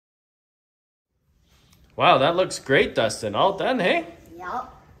Wow, that looks great, Dustin. All done, hey?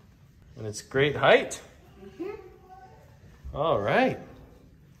 Yup. And it's great height. All right.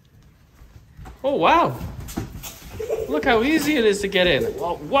 Oh, wow. Look how easy it is to get in.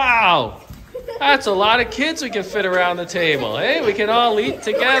 Oh, wow. That's a lot of kids we can fit around the table. Hey, we can all eat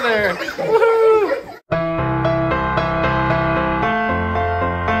together. Woo-hoo.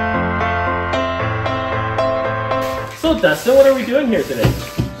 So, Dustin, what are we doing here today?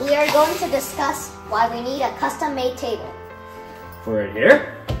 We are going to discuss why we need a custom-made table. For it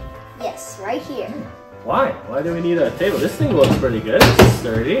here? Yes, right here. Why? Why do we need a table? This thing looks pretty good. It's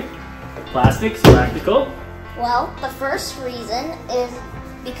sturdy. Plastic's practical. Well, the first reason is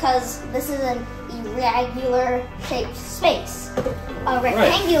because this is an irregular shaped space. A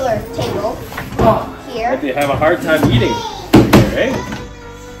rectangular table here. But they have a hard time eating here, eh?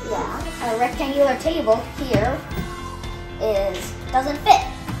 Yeah, a rectangular table here doesn't fit.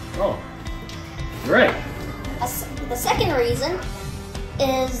 Oh, right. The second reason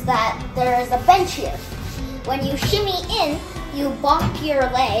is that there is a bench here. When you shimmy in, you bonk your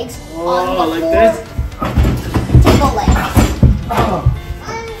legs on the like four this? table legs. Oh,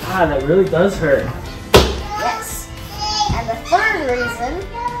 that really does hurt. Yes. And the third reason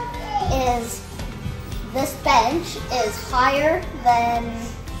is this bench is higher than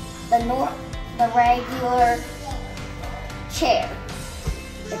the regular chair.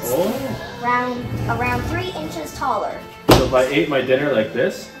 It's around 3 inches taller. So if I ate my dinner like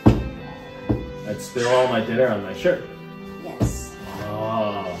this, I'd spill all my dinner on my shirt. Yes.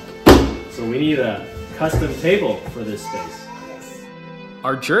 Oh, so we need a custom table for this space. Yes.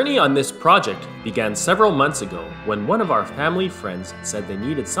 Our journey on this project began several months ago when one of our family friends said they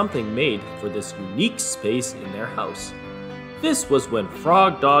needed something made for this unique space in their house. This was when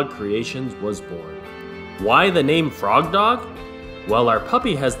Frog Dog Creations was born. Why the name Frog Dog? Well, our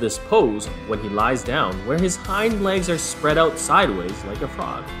puppy has this pose when he lies down where his hind legs are spread out sideways like a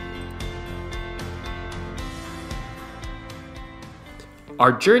frog.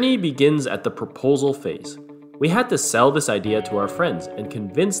 Our journey begins at the proposal phase. We had to sell this idea to our friends and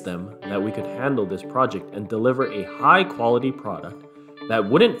convince them that we could handle this project and deliver a high-quality product that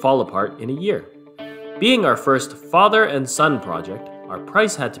wouldn't fall apart in a year. Being our first father and son project, our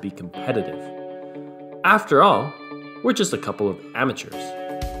price had to be competitive. After all, we're just a couple of amateurs.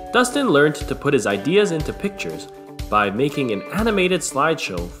 Dustin learned to put his ideas into pictures by making an animated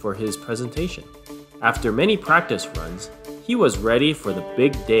slideshow for his presentation. After many practice runs, he was ready for the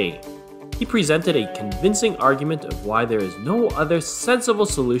big day. He presented a convincing argument of why there is no other sensible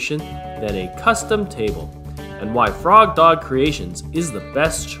solution than a custom table, and why Frog Dog Creations is the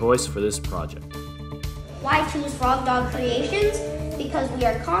best choice for this project. Why choose Frog Dog Creations? Because we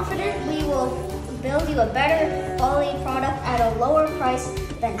are confident we will build you a better quality product at a lower price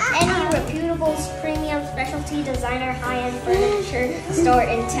than any reputable premium specialty designer high-end furniture store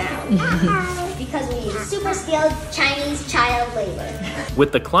in town. Because we use super skilled Chinese child labor.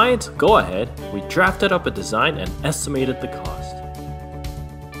 With the client's go-ahead, we drafted up a design and estimated the cost.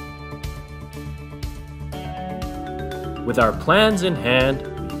 With our plans in hand,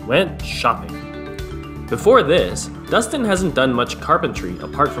 we went shopping. Before this, Dustin hasn't done much carpentry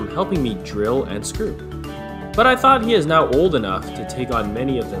apart from helping me drill and screw. But I thought he is now old enough to take on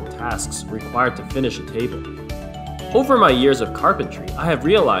many of the tasks required to finish a table. Over my years of carpentry, I have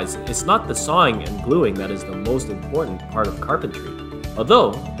realized it's not the sawing and gluing that is the most important part of carpentry,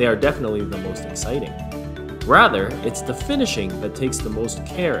 although they are definitely the most exciting. Rather, it's the finishing that takes the most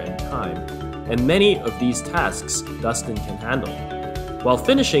care and time, and many of these tasks Dustin can handle. While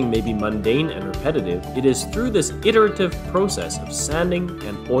finishing may be mundane and repetitive, it is through this iterative process of sanding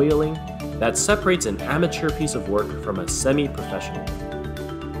and oiling that separates an amateur piece of work from a semi-professional.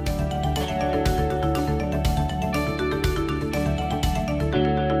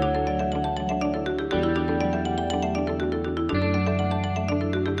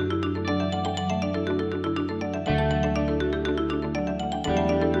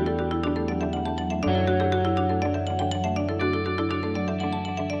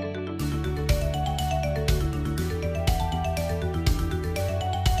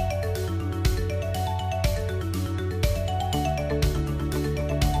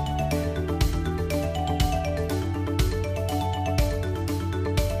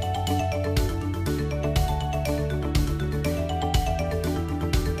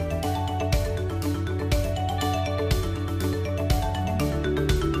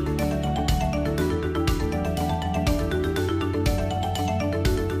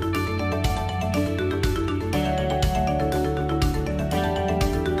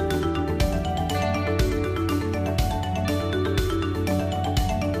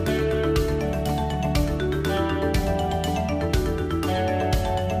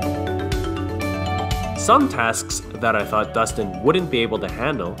 some tasks that I thought Dustin wouldn't be able to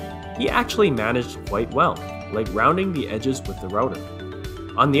handle, he actually managed quite well, like rounding the edges with the router.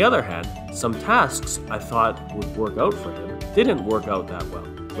 On the other hand, some tasks I thought would work out for him didn't work out that well,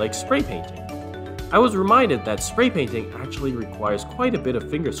 like spray painting. I was reminded that spray painting actually requires quite a bit of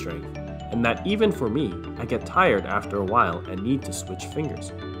finger strength, and that even for me, I get tired after a while and need to switch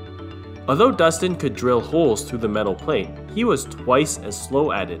fingers. Although Dustin could drill holes through the metal plate, he was twice as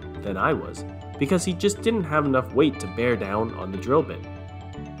slow at it than I was, because he just didn't have enough weight to bear down on the drill bit.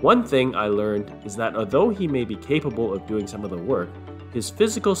 One thing I learned is that although he may be capable of doing some of the work, his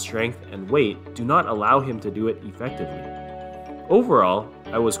physical strength and weight do not allow him to do it effectively. Overall,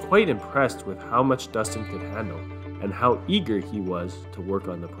 I was quite impressed with how much Dustin could handle and how eager he was to work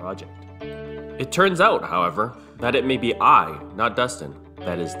on the project. It turns out, however, that it may be I, not Dustin,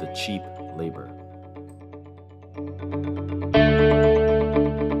 that is the cheap labor.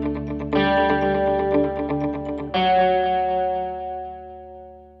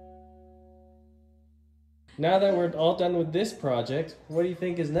 Now that we're all done with this project, what do you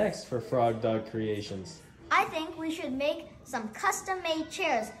think is next for Frog Dog Creations? I think we should make some custom-made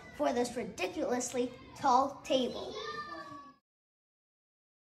chairs for this ridiculously tall table.